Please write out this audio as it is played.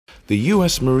The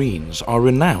US Marines are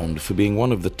renowned for being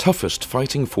one of the toughest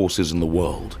fighting forces in the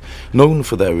world, known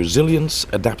for their resilience,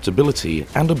 adaptability,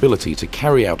 and ability to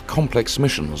carry out complex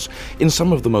missions in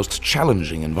some of the most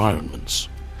challenging environments.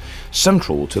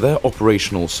 Central to their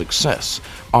operational success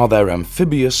are their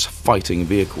amphibious fighting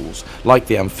vehicles, like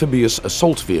the Amphibious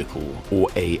Assault Vehicle, or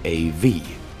AAV.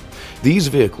 These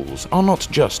vehicles are not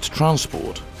just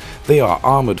transport. They are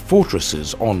armored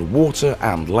fortresses on water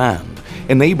and land,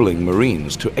 enabling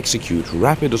Marines to execute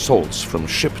rapid assaults from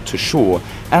ship to shore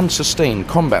and sustain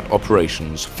combat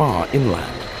operations far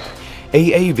inland.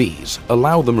 AAVs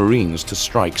allow the Marines to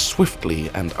strike swiftly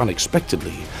and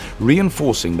unexpectedly,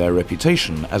 reinforcing their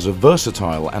reputation as a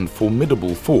versatile and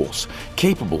formidable force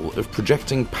capable of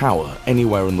projecting power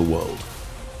anywhere in the world.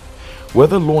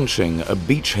 Whether launching a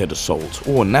beachhead assault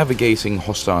or navigating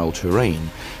hostile terrain,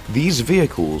 these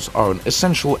vehicles are an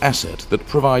essential asset that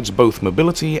provides both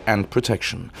mobility and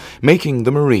protection, making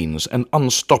the Marines an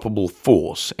unstoppable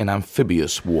force in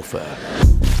amphibious warfare.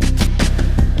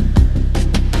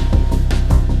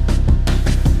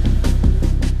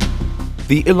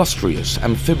 The illustrious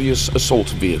Amphibious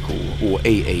Assault Vehicle, or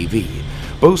AAV,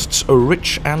 boasts a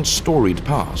rich and storied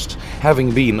past,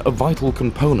 having been a vital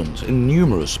component in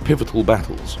numerous pivotal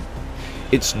battles.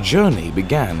 Its journey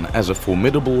began as a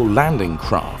formidable landing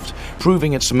craft,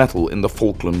 proving its mettle in the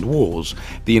Falkland Wars,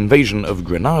 the invasion of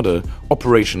Grenada,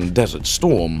 Operation Desert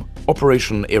Storm,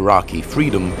 Operation Iraqi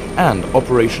Freedom, and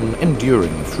Operation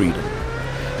Enduring Freedom.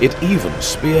 It even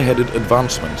spearheaded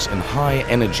advancements in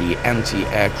high-energy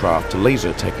anti-aircraft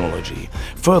laser technology,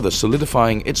 further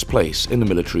solidifying its place in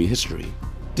military history.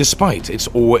 Despite its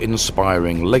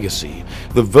awe-inspiring legacy,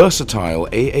 the versatile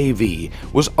AAV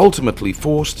was ultimately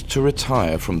forced to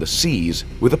retire from the seas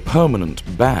with a permanent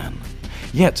ban.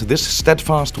 Yet this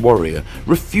steadfast warrior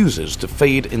refuses to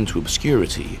fade into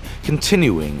obscurity,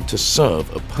 continuing to serve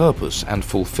a purpose and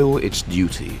fulfill its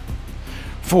duty.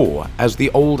 For, as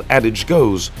the old adage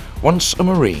goes, once a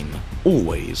Marine,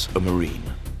 always a Marine.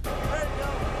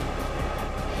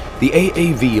 The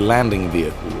AAV landing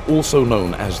vehicle, also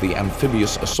known as the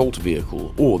Amphibious Assault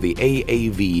Vehicle or the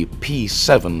AAV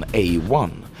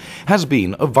P7A1, has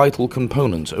been a vital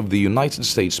component of the United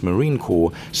States Marine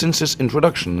Corps since its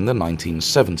introduction in the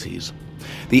 1970s.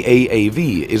 The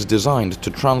AAV is designed to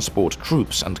transport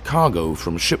troops and cargo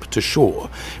from ship to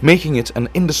shore, making it an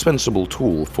indispensable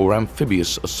tool for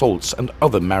amphibious assaults and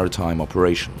other maritime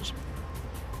operations.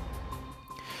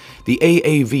 The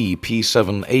AAV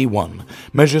P7A1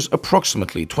 measures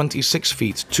approximately 26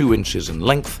 feet 2 inches in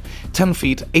length, 10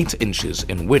 feet 8 inches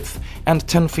in width, and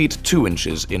 10 feet 2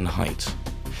 inches in height.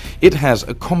 It has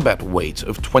a combat weight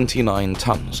of 29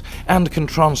 tons and can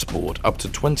transport up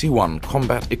to 21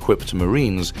 combat-equipped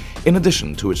Marines in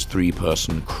addition to its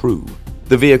 3-person crew.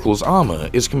 The vehicle's armor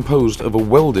is composed of a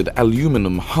welded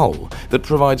aluminum hull that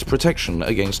provides protection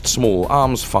against small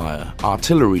arms fire,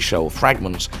 artillery shell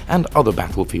fragments, and other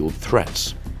battlefield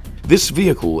threats. This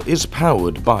vehicle is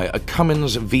powered by a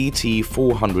Cummins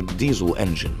VT400 diesel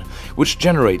engine, which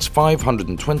generates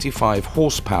 525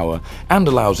 horsepower and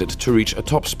allows it to reach a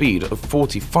top speed of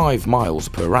 45 miles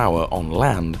per hour on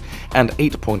land and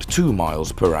 8.2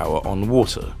 miles per hour on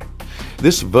water.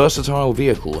 This versatile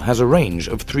vehicle has a range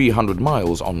of 300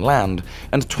 miles on land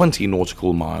and 20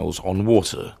 nautical miles on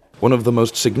water. One of the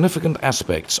most significant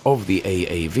aspects of the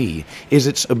AAV is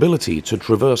its ability to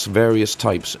traverse various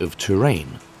types of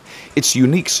terrain. Its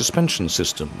unique suspension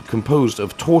system, composed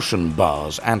of torsion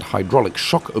bars and hydraulic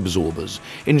shock absorbers,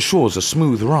 ensures a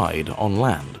smooth ride on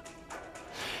land.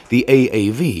 The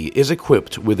AAV is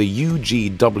equipped with a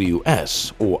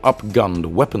UGWS, or upgunned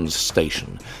weapons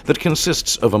station, that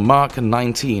consists of a Mark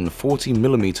 19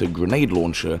 40mm grenade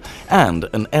launcher and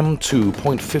an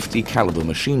M2.50 caliber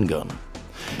machine gun.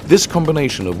 This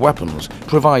combination of weapons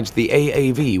provides the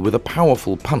AAV with a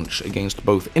powerful punch against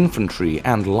both infantry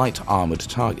and light armored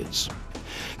targets.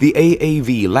 The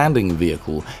AAV landing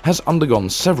vehicle has undergone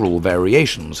several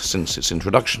variations since its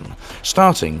introduction,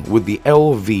 starting with the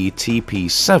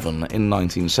LVTP-7 in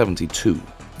 1972.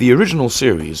 The original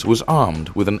series was armed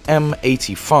with an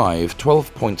M85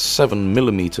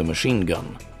 12.7mm machine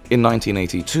gun. In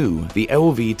 1982, the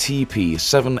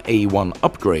LVTP-7A1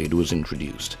 upgrade was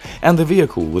introduced, and the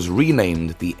vehicle was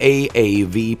renamed the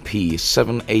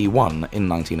AAVP-7A1 in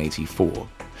 1984.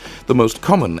 The most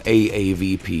common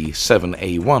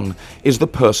AAVP-7A1 is the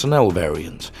personnel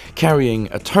variant, carrying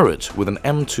a turret with an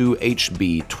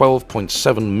M2HB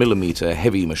 12.7mm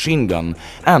heavy machine gun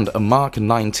and a Mark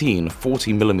 19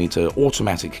 40mm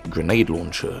automatic grenade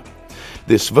launcher.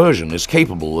 This version is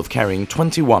capable of carrying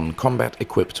 21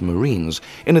 combat-equipped Marines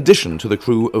in addition to the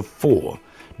crew of 4: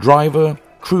 driver,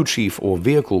 crew chief or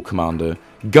vehicle commander,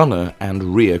 gunner,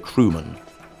 and rear crewman.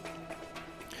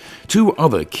 Two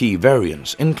other key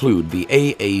variants include the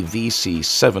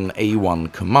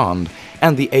AAVC-7A1 Command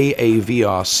and the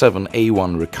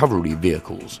AAVR-7A1 Recovery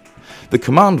vehicles. The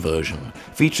Command version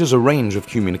features a range of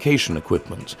communication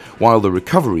equipment, while the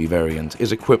Recovery variant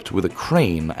is equipped with a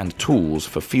crane and tools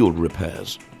for field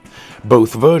repairs.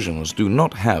 Both versions do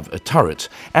not have a turret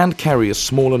and carry a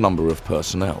smaller number of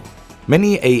personnel.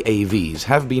 Many AAVs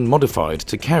have been modified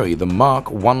to carry the Mark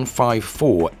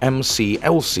 154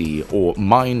 MCLC or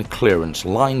Mine Clearance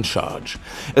Line Charge,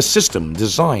 a system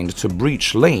designed to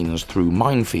breach lanes through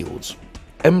minefields.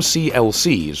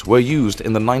 MCLCs were used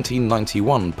in the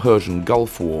 1991 Persian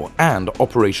Gulf War and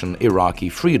Operation Iraqi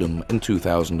Freedom in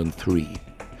 2003.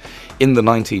 In the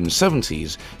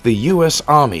 1970s, the US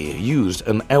Army used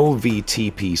an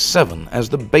LVTP-7 as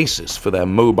the basis for their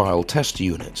Mobile Test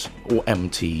Unit, or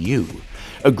MTU,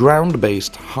 a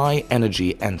ground-based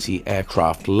high-energy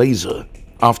anti-aircraft laser.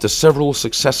 After several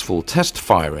successful test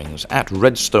firings at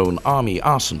Redstone Army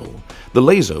Arsenal, the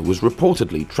laser was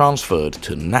reportedly transferred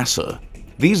to NASA.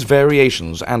 These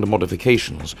variations and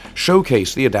modifications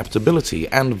showcase the adaptability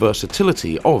and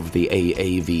versatility of the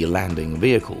AAV landing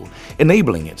vehicle,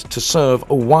 enabling it to serve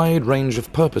a wide range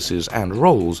of purposes and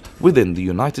roles within the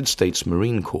United States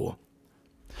Marine Corps.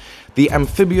 The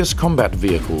Amphibious Combat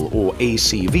Vehicle, or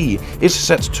ACV, is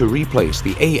set to replace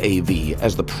the AAV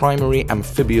as the primary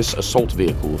amphibious assault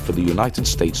vehicle for the United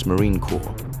States Marine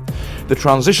Corps. The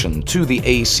transition to the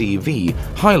ACV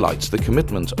highlights the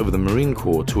commitment of the Marine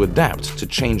Corps to adapt to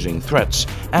changing threats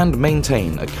and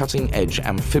maintain a cutting-edge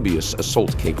amphibious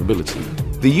assault capability.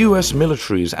 The US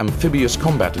military's Amphibious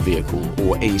Combat Vehicle,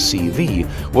 or ACV,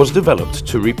 was developed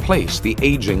to replace the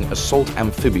aging Assault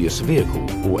Amphibious Vehicle,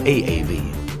 or AAV,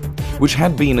 which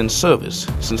had been in service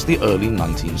since the early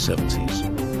 1970s.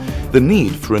 The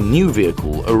need for a new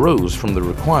vehicle arose from the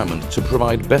requirement to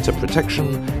provide better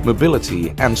protection,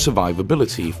 mobility, and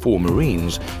survivability for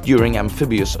Marines during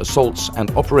amphibious assaults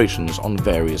and operations on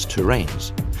various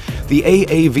terrains. The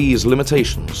AAV's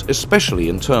limitations, especially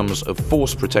in terms of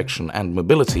force protection and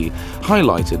mobility,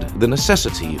 highlighted the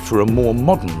necessity for a more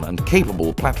modern and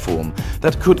capable platform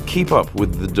that could keep up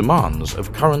with the demands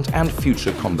of current and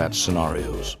future combat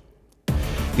scenarios.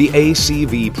 The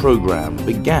ACV program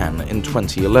began in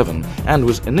 2011 and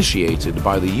was initiated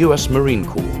by the US Marine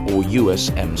Corps, or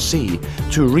USMC,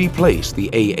 to replace the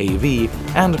AAV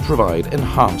and provide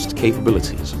enhanced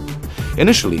capabilities.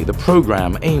 Initially, the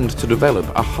program aimed to develop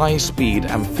a high-speed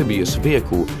amphibious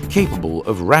vehicle capable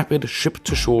of rapid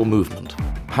ship-to-shore movement.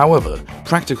 However,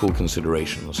 practical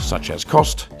considerations such as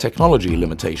cost, technology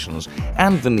limitations,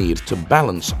 and the need to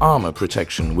balance armor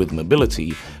protection with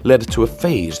mobility led to a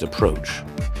phased approach.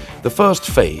 The first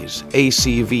phase,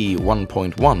 ACV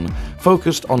 1.1,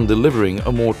 focused on delivering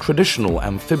a more traditional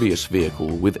amphibious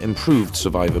vehicle with improved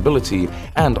survivability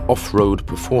and off-road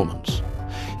performance.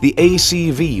 The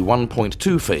ACV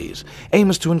 1.2 phase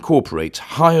aims to incorporate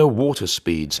higher water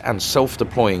speeds and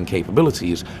self-deploying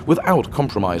capabilities without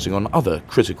compromising on other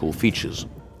critical features.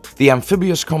 The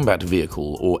Amphibious Combat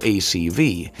Vehicle, or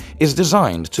ACV, is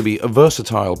designed to be a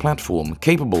versatile platform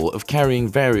capable of carrying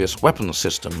various weapon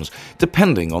systems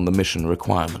depending on the mission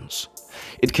requirements.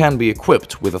 It can be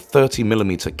equipped with a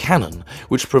 30mm cannon,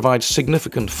 which provides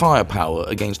significant firepower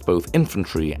against both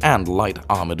infantry and light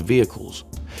armored vehicles.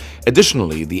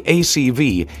 Additionally, the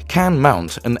ACV can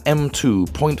mount an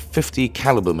M2.50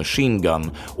 caliber machine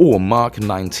gun or Mark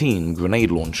 19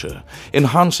 grenade launcher,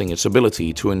 enhancing its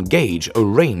ability to engage a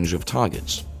range of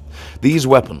targets. These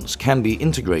weapons can be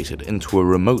integrated into a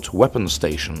remote weapon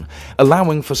station,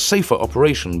 allowing for safer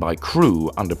operation by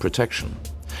crew under protection.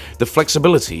 The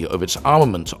flexibility of its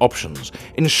armament options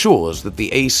ensures that the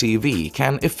ACV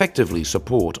can effectively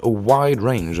support a wide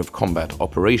range of combat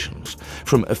operations,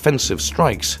 from offensive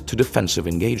strikes to defensive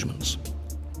engagements.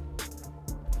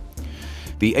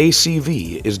 The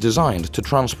ACV is designed to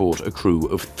transport a crew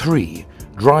of 3,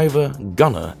 driver,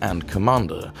 gunner, and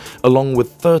commander, along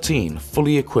with 13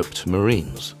 fully equipped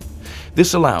Marines.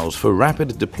 This allows for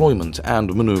rapid deployment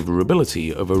and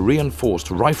maneuverability of a reinforced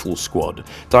rifle squad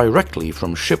directly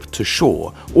from ship to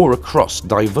shore or across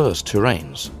diverse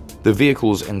terrains. The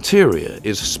vehicle's interior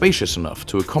is spacious enough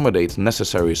to accommodate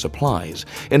necessary supplies,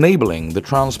 enabling the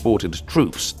transported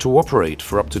troops to operate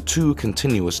for up to 2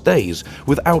 continuous days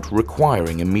without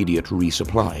requiring immediate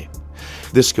resupply.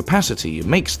 This capacity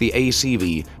makes the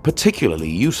ACV particularly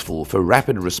useful for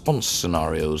rapid response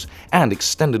scenarios and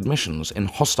extended missions in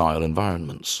hostile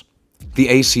environments. The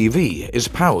ACV is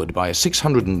powered by a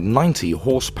 690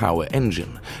 horsepower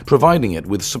engine, providing it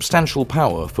with substantial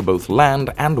power for both land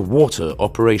and water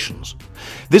operations.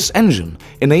 This engine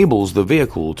enables the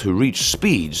vehicle to reach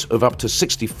speeds of up to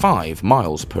 65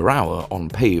 miles per hour on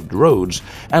paved roads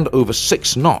and over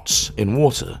 6 knots in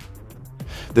water.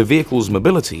 The vehicle's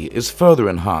mobility is further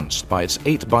enhanced by its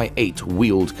 8x8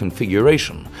 wheeled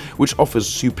configuration, which offers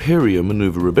superior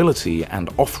maneuverability and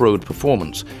off-road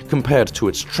performance compared to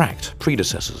its tracked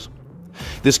predecessors.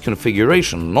 This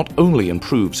configuration not only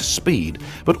improves speed,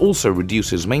 but also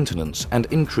reduces maintenance and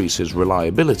increases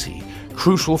reliability,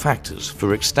 crucial factors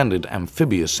for extended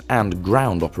amphibious and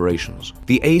ground operations.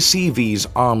 The ACV's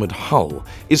armored hull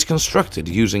is constructed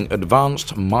using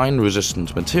advanced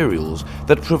mine-resistant materials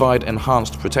that provide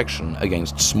enhanced protection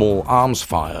against small arms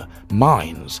fire,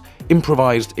 mines,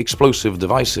 improvised explosive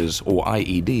devices or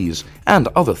IEDs, and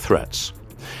other threats.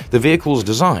 The vehicle's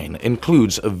design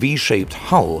includes a V-shaped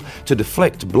hull to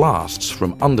deflect blasts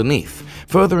from underneath,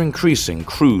 further increasing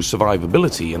crew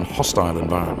survivability in hostile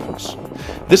environments.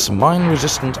 This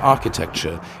mine-resistant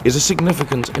architecture is a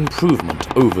significant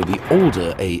improvement over the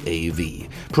older AAV,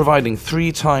 providing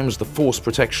 3 times the force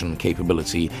protection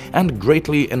capability and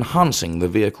greatly enhancing the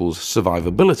vehicle's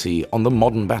survivability on the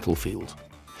modern battlefield.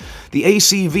 The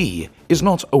ACV is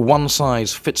not a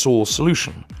one-size-fits-all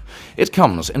solution. It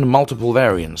comes in multiple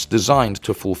variants designed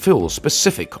to fulfill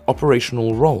specific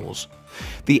operational roles.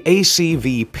 The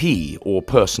ACVP, or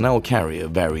personnel carrier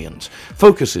variant,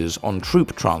 focuses on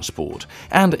troop transport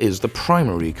and is the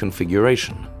primary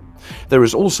configuration. There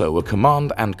is also a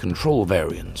command and control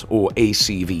variant, or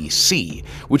ACVC,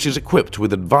 which is equipped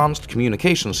with advanced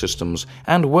communication systems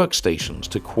and workstations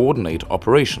to coordinate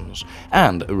operations,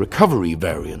 and a recovery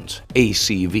variant,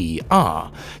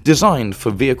 ACVR, designed for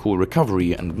vehicle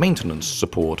recovery and maintenance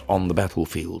support on the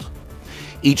battlefield.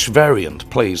 Each variant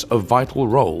plays a vital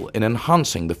role in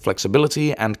enhancing the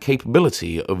flexibility and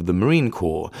capability of the Marine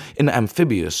Corps in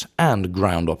amphibious and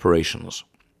ground operations.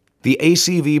 The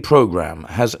ACV program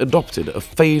has adopted a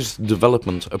phased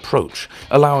development approach,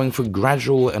 allowing for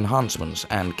gradual enhancements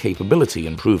and capability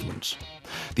improvements.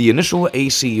 The initial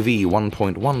ACV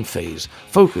 1.1 phase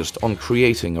focused on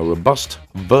creating a robust,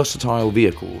 versatile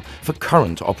vehicle for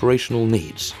current operational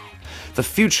needs. The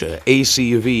future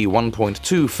ACV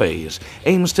 1.2 phase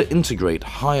aims to integrate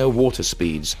higher water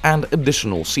speeds and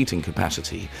additional seating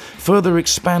capacity, further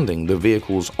expanding the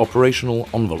vehicle's operational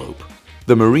envelope.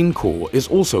 The Marine Corps is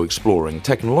also exploring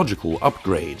technological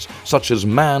upgrades such as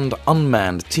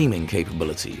manned-unmanned teaming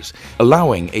capabilities,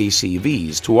 allowing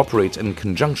ACVs to operate in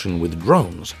conjunction with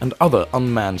drones and other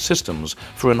unmanned systems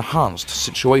for enhanced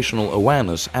situational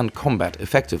awareness and combat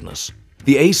effectiveness.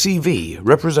 The ACV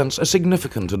represents a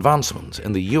significant advancement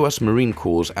in the US Marine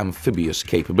Corps' amphibious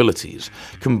capabilities,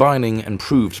 combining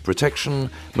improved protection,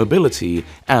 mobility,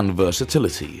 and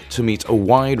versatility to meet a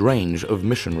wide range of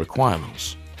mission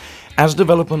requirements. As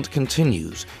development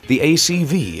continues, the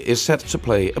ACV is set to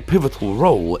play a pivotal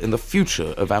role in the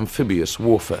future of amphibious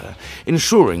warfare,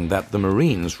 ensuring that the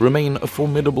Marines remain a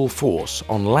formidable force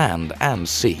on land and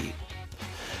sea.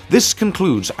 This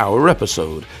concludes our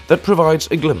episode that provides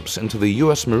a glimpse into the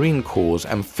US Marine Corps'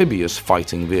 amphibious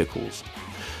fighting vehicles.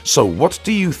 So what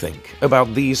do you think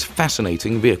about these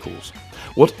fascinating vehicles?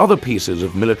 What other pieces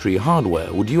of military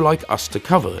hardware would you like us to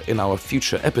cover in our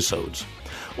future episodes?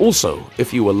 Also,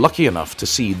 if you were lucky enough to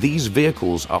see these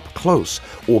vehicles up close,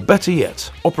 or better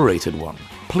yet, operated one,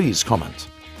 please comment.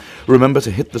 Remember to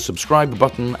hit the subscribe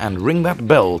button and ring that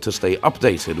bell to stay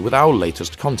updated with our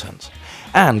latest content.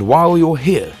 And while you're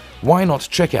here, why not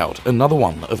check out another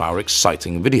one of our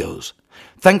exciting videos?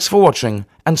 Thanks for watching,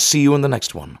 and see you in the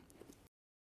next one.